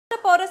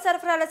పౌర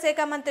సరఫరాల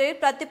శాఖ మంత్రి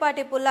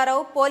ప్రత్తిపాటి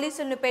పుల్లారావు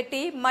పోలీసులను పెట్టి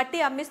మట్టి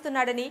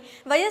అమ్మిస్తున్నాడని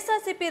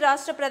వైఎస్ఆర్సీపీ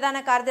రాష్ట్ర ప్రధాన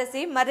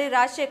కార్యదర్శి మార్రి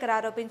రాజశేఖర్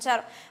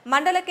ఆరోపించారు.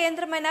 మండల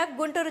కేంద్రమైన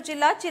గుంటూరు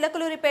జిల్లా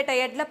చిలకలూరిపేట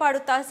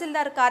ఎడ్లపాడు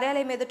తహసీల్దార్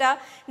కార్యాలయం ఎదుట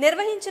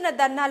నిర్వహించిన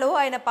ధర్నాలో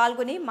ఆయన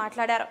పాల్గొని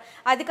మాట్లాడారు.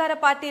 అధికార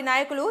పార్టీ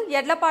నాయకులు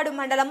ఎడ్లపాడు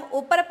మండలం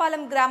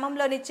ఉప్పరపాలెం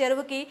గ్రామంలోని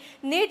చెరువుకి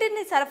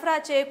నీటిని సరఫరా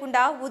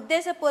చేయకుండా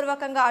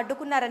ఉద్దేశపూర్వకంగా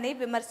అడ్డుకున్నారని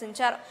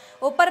విమర్శించారు.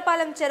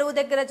 ఉప్పరపాలెం చెరువు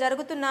దగ్గర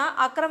జరుగుతున్న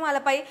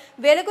అక్రమాలపై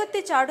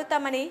వెలుగొత్తి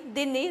చాటుతామని,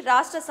 దీన్ని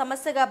రాష్ట్ర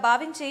సమస్యగా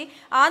భావించి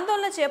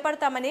ఆందోళన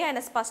చేపడతామని ఆయన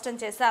స్పష్టం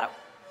చేశారు.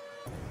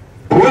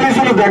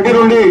 పోలీసులు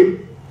దగ్గరుండి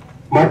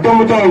మట్టి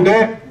అమ్ముతా ఉంటే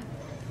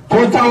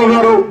చూస్తా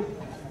ఉన్నారు.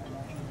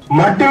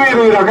 మట్టి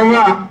మీరు ఈ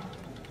రకంగా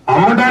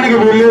అమ్మటానికి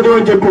వెళ్ళలేదు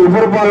అని చెప్పి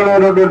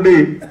ఉపరిపాలనటువంటి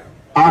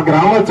ఆ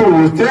గ్రామస్తులు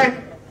వస్తే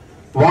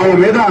వాళ్ళ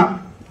మీద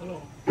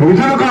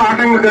ప్రజలకు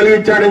ఆటంకం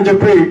కలిగించాడని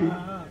చెప్పి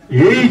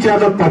ఏఈ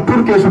చేత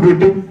తప్పుడు కేసు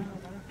పెట్టి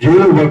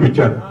జైలుకు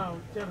పంపించారు.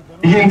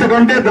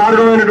 ఇంతకంటే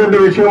దారుణమైనటువంటి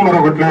విషయం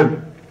మరొకటి లేదు.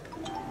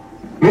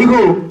 మీకు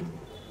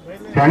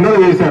టెండర్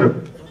వేశారు,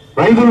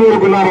 రైతులు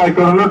ఊరుకున్నారా?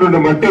 ఇక్కడ ఉన్నటువంటి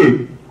మట్టి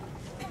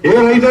ఏ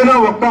రైతైనా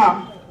ఒక్క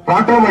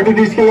ట్రాక్టర్ మట్టి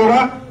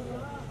తీసుకెళ్లారా?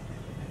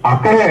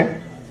 అక్కడే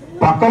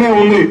పక్కనే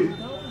ఉంది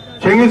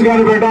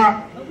చెంగిస్గానిపేట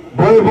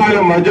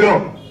బోయిపాలెం మధ్యలో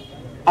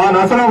ఆ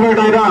నసరాపేట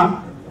అయినా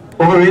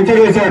ఒక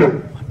వెంచర్ వేశాడు.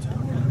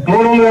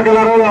 300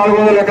 ఎకరాలు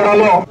 400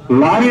 ఎకరాల్లో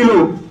లారీలు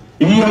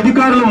ఈ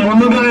అధికారులు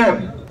ముందుగానే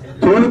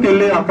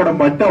తోలుకెళ్లి అక్కడ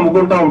మట్టి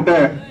అమ్ముకుంటా ఉంటే,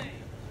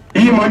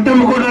 ఈ మట్టి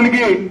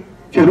అమ్ముకోవడానికి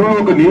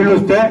చెరువులకు నీళ్లు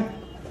వస్తే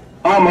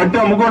ఆ మట్టి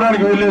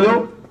అమ్ముకోవడానికి వీల్లేదు.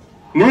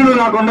 నీళ్లు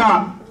రాకుండా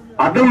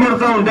అడ్డం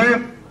పడుతూ ఉంటే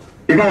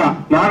ఇక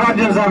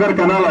నాగార్జున సాగర్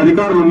కెనాల్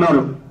అధికారులు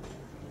ఉన్నారు.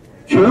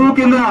 చెరువు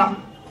కింద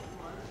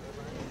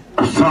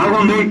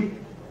సాగుంది,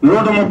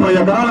 130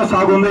 ఎకరాల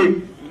సాగుంది.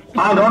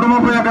 ఆ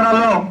 130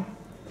 ఎకరాల్లో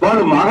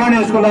వాళ్ళు మాగాని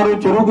వేసుకున్నారు.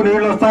 చెరువుకు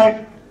నీళ్లు వస్తాయి,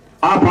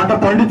 ఆ పంట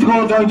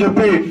పండించుకోవచ్చు అని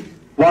చెప్పి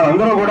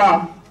వాళ్ళందరూ కూడా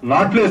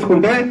నాట్లు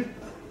వేసుకుంటే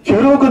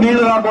చెరువుకు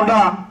నీళ్లు రాకుండా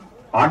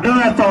అడ్డం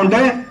వేస్తా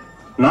ఉంటే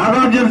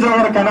నాగార్జున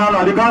సాగర్ కెనాల్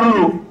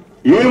అధికారులు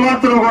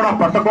ఏమాత్రం కూడా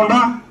పట్టకుండా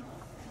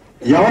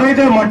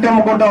ఎవరైతే మట్టి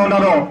అమ్ముకుంటా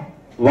ఉన్నారో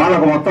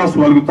వాళ్ళకు మొత్తం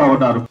స్వలుగుతా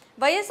ఉన్నారు.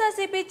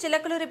 వైఎస్ఆర్సీపీ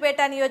చిలకలూరిపేట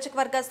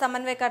నియోజకవర్గ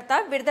సమన్వయకర్త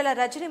విడుదల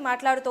రజని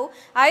మాట్లాడుతూ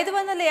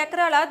 500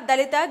 ఎకరాల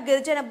దళిత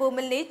గిరిజన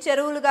భూముల్ని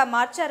చెరువులుగా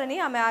మార్చారని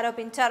ఆమె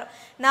ఆరోపించారు.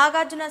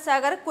 నాగార్జున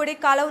సాగర్ కుడి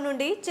కాలువ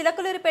నుండి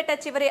చిలకలూరిపేట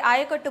చివరి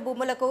ఆయకట్టు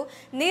భూములకు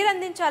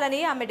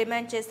నీరందించాలని ఆమె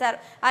డిమాండ్ చేశారు.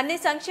 అన్ని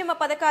సంక్షేమ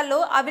పథకాల్లో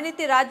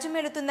అవినీతి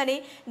రాజ్యమేలుతుందని,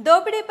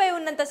 దోపిడీపై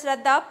ఉన్నంత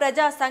శ్రద్ధ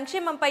ప్రజా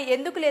సంక్షేమంపై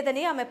ఎందుకు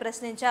లేదని ఆమె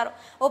ప్రశ్నించారు.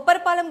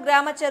 ఉప్పరపాలెం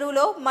గ్రామ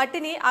చెరువులో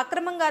మట్టిని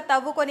అక్రమంగా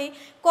తవ్వుకొని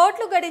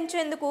కోట్లు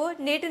గడించేందుకు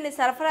నీటిని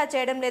సరఫరా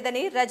చేయడం లేదని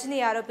రజని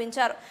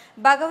ఆరోపించారు.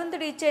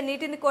 భగవంతుడు ఇచ్చే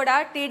నీటిని కూడా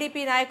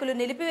టీడీపీ నాయకులు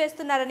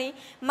నిలిపివేస్తున్నారని,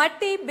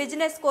 మట్టి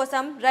బిజినెస్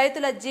కోసం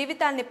రైతుల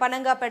జీవితాన్ని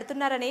పణంగా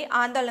పెడుతున్నారని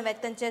ఆందోళన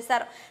వ్యక్తం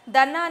చేశారు.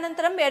 ధర్నా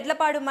అనంతరం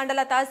ఎడ్లపాడు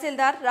మండల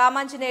తహసీల్దార్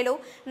రామాంజనేయులు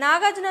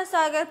నాగార్జున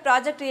సాగర్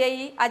ప్రాజెక్టు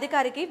ఏఈ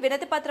అధికారికి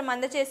వినతి పత్రం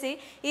అందజేసి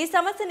ఈ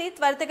సమస్యని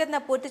త్వరితగతిన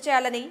పూర్తి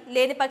చేయాలని,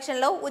 లేని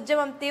పక్షంలో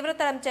ఉద్యమం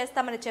తీవ్రతరం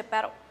చేస్తామని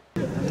చెప్పారు.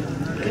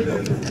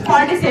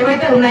 క్వాలిటీస్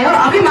ఏవైతే ఉన్నాయో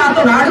అవి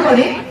మాతో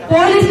నాడుకొని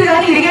పోలీసులు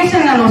కానీ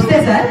ఇరిగేషన్ కానీ వస్తే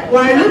సార్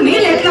వాళ్ళు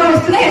నీళ్ళు ఎట్లా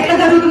వస్తున్నాయి ఎట్లా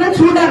జరుగుతుందో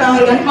చూడడానికి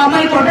రావాలి, కానీ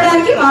మమ్మల్ని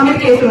కొట్టడానికి మా మీద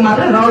కేసులు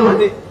మాత్రం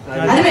రావద్దు.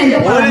 అది మేము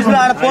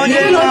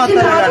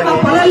చెప్తాను. మా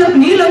పొలాల్లో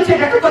నీళ్ళు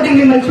వచ్చేటట్టు కొద్దిగా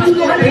మిమ్మల్ని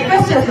చూసుకోమని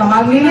రిక్వెస్ట్ చేస్తాం.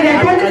 మాకు మీ మీద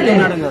ఎటువంటిది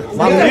లేదు,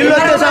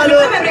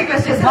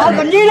 రిక్వెస్ట్ చేస్తాం.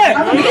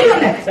 నీళ్ళు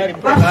ఉన్నాయి,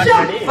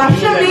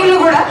 వర్షం నీళ్లు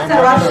కూడా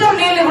సార్, వర్షం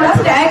నీళ్లు కూడా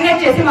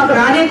స్టాగ్నేట్ చేసి మాకు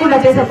రానియకుండా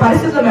చేసే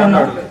పరిస్థితులు మేము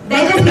ఉన్నాం.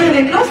 దయచేసి మీరు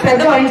దీంట్లో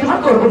శ్రద్ధ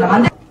వహించమని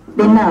కోరుకుంటాం.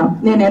 నిన్న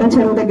నేను ఎర్ర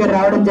చెరువు దగ్గర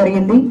రావడం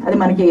జరిగింది. అది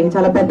మనకి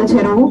చాలా పెద్ద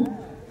చెరువు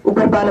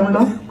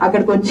ఉప్పరపాలెంలో.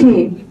 అక్కడికి వచ్చి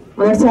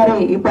మొదటిసారి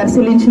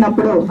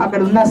పరిశీలించినప్పుడు అక్కడ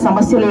ఉన్న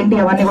సమస్యలు ఏంటి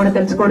అవన్నీ కూడా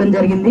తెలుసుకోవడం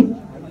జరిగింది.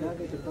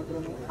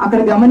 అక్కడ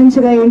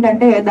గమనించగా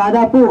ఏంటంటే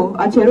దాదాపు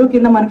ఆ చెరువు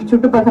కింద మనకి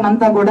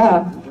చుట్టుపక్కలంతా కూడా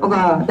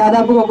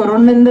దాదాపు ఒక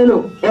 200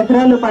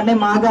 ఎకరాలు పండే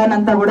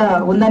మాగానంతా కూడా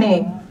ఉందని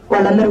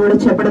వాళ్ళందరూ కూడా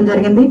చెప్పడం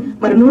జరిగింది.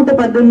 మరి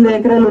 118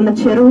 ఎకరాలు ఉన్న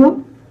చెరువు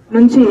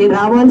నుంచి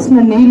రావాల్సిన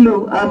నీళ్లు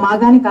ఆ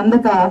మాగానికి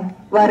అందక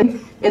వారి,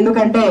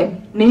 ఎందుకంటే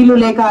నీళ్లు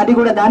లేక అది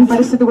కూడా దాని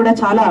పరిస్థితి కూడా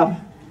చాలా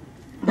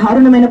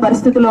దారుణమైన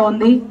పరిస్థితిలో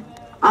ఉంది.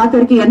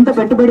 ఆఖరికి ఎంత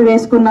పెట్టుబడి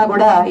వేసుకున్నా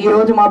కూడా ఈ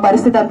రోజు మా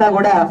పరిస్థితి అంతా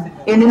కూడా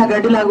ఎండిన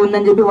గడ్డిలాగా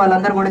ఉందని చెప్పి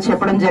వాళ్ళందరూ కూడా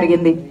చెప్పడం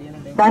జరిగింది.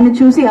 దాన్ని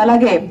చూసి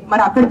అలాగే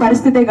మరి అక్కడి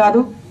పరిస్థితే కాదు,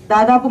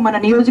 దాదాపు మన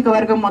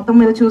నియోజకవర్గం మొత్తం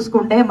మీద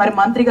చూసుకుంటే మరి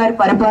మంత్రి గారి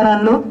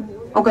పరిపాలనలో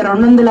ఒక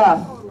 200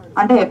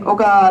 అంటే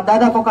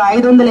దాదాపు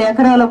 500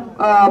 ఎకరాల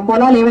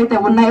పొలాలు ఏవైతే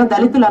ఉన్నాయో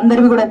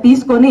దళితులందరివి కూడా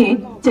తీసుకొని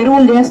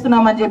చెరువులు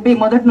చేస్తున్నామని చెప్పి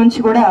మొదటి నుంచి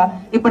కూడా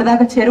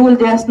ఇప్పటిదాకా చెరువులు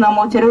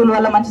చేస్తున్నాము, చెరువుల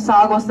వల్ల మంచి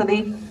సాగు వస్తుంది,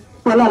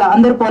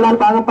 అందరు పొలాలు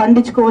బాగా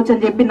పండించుకోవచ్చు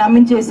అని చెప్పి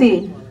నమ్మించేసి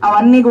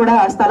అవన్నీ కూడా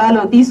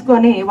స్థలాలు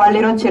తీసుకొని వాళ్ళు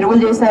ఈరోజు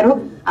చెరువులు చేశారు.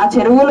 ఆ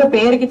చెరువులో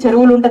పేరుకి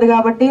చెరువులు ఉంటది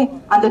కాబట్టి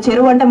అంత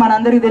చెరువు అంటే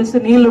మనందరికి తెలుసు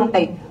నీళ్లు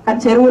ఉంటాయి, కానీ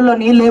చెరువుల్లో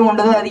నీళ్ళు ఏమి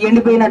ఉండదు, అది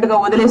ఎండిపోయినట్టుగా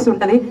వదిలేసి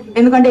ఉంటది.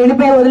 ఎందుకంటే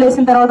ఎండిపోయి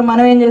వదిలేసిన తర్వాత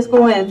మనం ఏం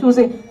చేసుకోవాలి,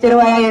 చూసి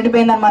చెరువు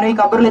ఎండిపోయిందని మనం ఈ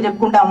కబుర్లో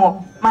చెప్పుకుంటాము,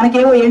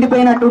 మనకేమో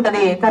ఎండిపోయినట్టు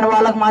ఉంటది, కానీ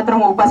వాళ్ళకి మాత్రం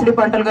పసిడి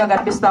పంటలుగా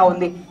కనిపిస్తా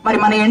ఉంది. మరి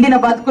మన ఎండిన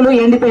బతుకులు,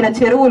 ఎండిపోయిన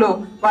చెరువులు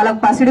వాళ్ళకి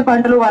పసిడి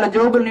పంటలు, వాళ్ళ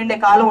జోబులు నిండే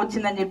కాలం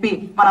వచ్చిందని చెప్పి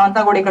మనం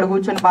అంతా కూడా ఇక్కడ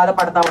కూర్చొని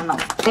బాధపడతా ఉన్నాం.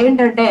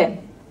 ఏంటంటే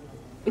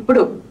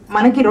ఇప్పుడు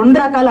మనకి 2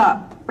 రకాల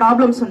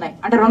ప్రాబ్లమ్స్ ఉన్నాయి,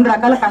 అంటే 2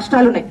 రకాల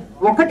కష్టాలు ఉన్నాయి.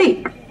 ఒకటి,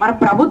 మన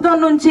ప్రభుత్వం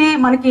నుంచి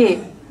మనకి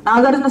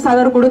నాగార్జున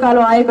సాగర్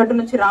కుడికాలు ఆయకట్టు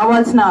నుంచి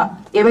రావాల్సిన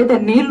ఏవైతే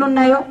నీళ్లు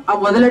ఉన్నాయో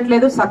అవి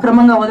వదలట్లేదు,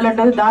 సక్రమంగా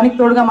వదలట్లేదు. దానికి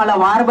తోడుగా మళ్ళీ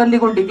వారబందీ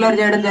కూడా డిక్లేర్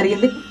చేయడం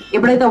జరిగింది.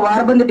 ఎప్పుడైతే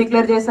వారబందీ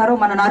డిక్లేర్ చేశారో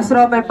మన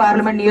నర్సరావుపేట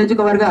పార్లమెంట్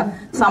నియోజకవర్గ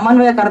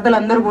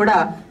సమన్వయకర్తలందరూ కూడా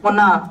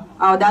మొన్న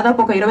దాదాపు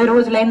ఒక 20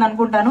 రోజులైంది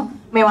అనుకుంటాను,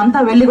 మేమంతా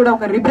వెళ్లి కూడా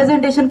ఒక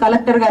రిప్రజెంటేషన్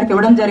కలెక్టర్ గారికి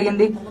ఇవ్వడం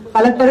జరిగింది.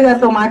 కలెక్టర్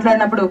గారితో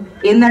మాట్లాడినప్పుడు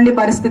ఏందండి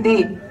పరిస్థితి,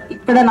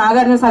 ఇక్కడ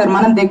నాగార్జున సాగర్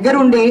మనం దగ్గర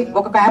ఉండి,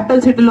 ఒక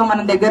క్యాపిటల్ సిటీలో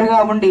మనం దగ్గరగా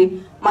ఉండి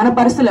మన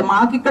పరిస్థితులు,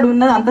 మాకు ఇక్కడ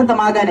ఉన్నది అంతంత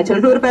మాగానే,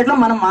 చిలటూరుపేటలో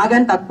మనం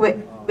మాగానే తక్కువే,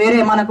 వేరే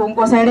మనకు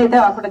ఇంకో సైడ్ అయితే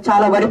అక్కడ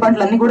చాలా వరి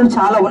పంటలు అన్ని కూడా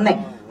చాలా ఉన్నాయి,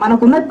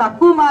 మనకున్న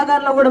తక్కువ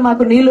మాగాల్లో కూడా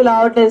మాకు నీళ్లు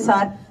రావట్లేదు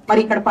సార్. మరి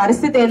ఇక్కడ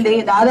పరిస్థితి ఏంది,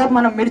 దాదాపు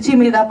మనం మిర్చి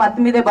మీద పత్తి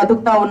మీదే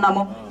బతుకుతా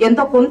ఉన్నాము,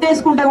 ఎంతో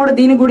కొంతేసుకుంటే కూడా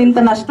దీనికి కూడా ఇంత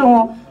నష్టం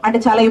అంటే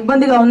చాలా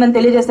ఇబ్బందిగా ఉందని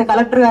తెలియజేస్తే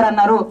కలెక్టర్ గారు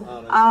అన్నారు,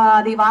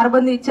 అది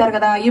వారబందీ ఇచ్చారు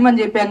కదా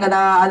ఏమని చెప్పాం కదా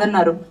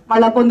అదన్నారు.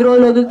 మళ్ళీ కొద్ది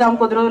రోజులు వదులుతాం,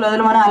 కొద్ది రోజులు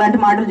వదలమని అలాంటి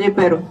మాటలు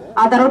చెప్పారు.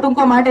 ఆ తర్వాత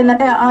ఇంకో మాట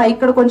ఏంటంటే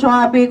ఇక్కడ కొంచెం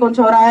ఆపి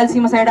కొంచెం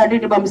రాయలసీమ సైడ్ అటు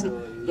ఇటు పంపిస్తుంది.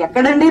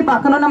 ఎక్కడండి,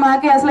 పక్కనున్న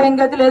మాకే అసలు ఏం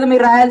గతి లేదు,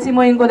 మీరు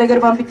రాయలసీమ ఇంకో దగ్గర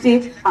పంపించి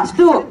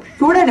ఫస్ట్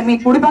చూడండి, మీ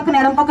కుడి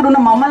పక్కన ఎడం పక్కన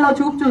ఉన్న మమ్మల్ని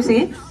చూపు చూసి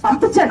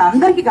పంపించండి,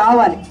 అందరికి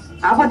కావాలి.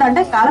 కాకపోతే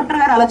అంటే కలెక్టర్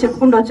గారు అలా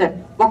చెప్పుకుంటూ వచ్చారు.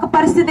 ఒక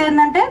పరిస్థితి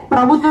ఏంటంటే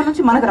ప్రభుత్వం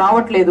నుంచి మనకు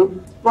రావట్లేదు,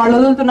 వాళ్ళు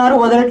వదులుతున్నారు,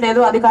 వదలట్లేదు,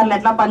 అధికారులు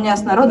ఎట్లా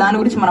పనిచేస్తున్నారో దాని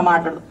గురించి మనం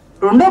మాట్లాడదు.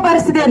 రెండో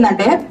పరిస్థితి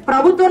ఏంటంటే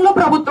ప్రభుత్వంలో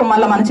ప్రభుత్వం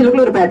మళ్ళీ మన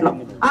చిలకలూరుపేటలో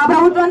ఆ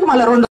ప్రభుత్వానికి మళ్ళీ 2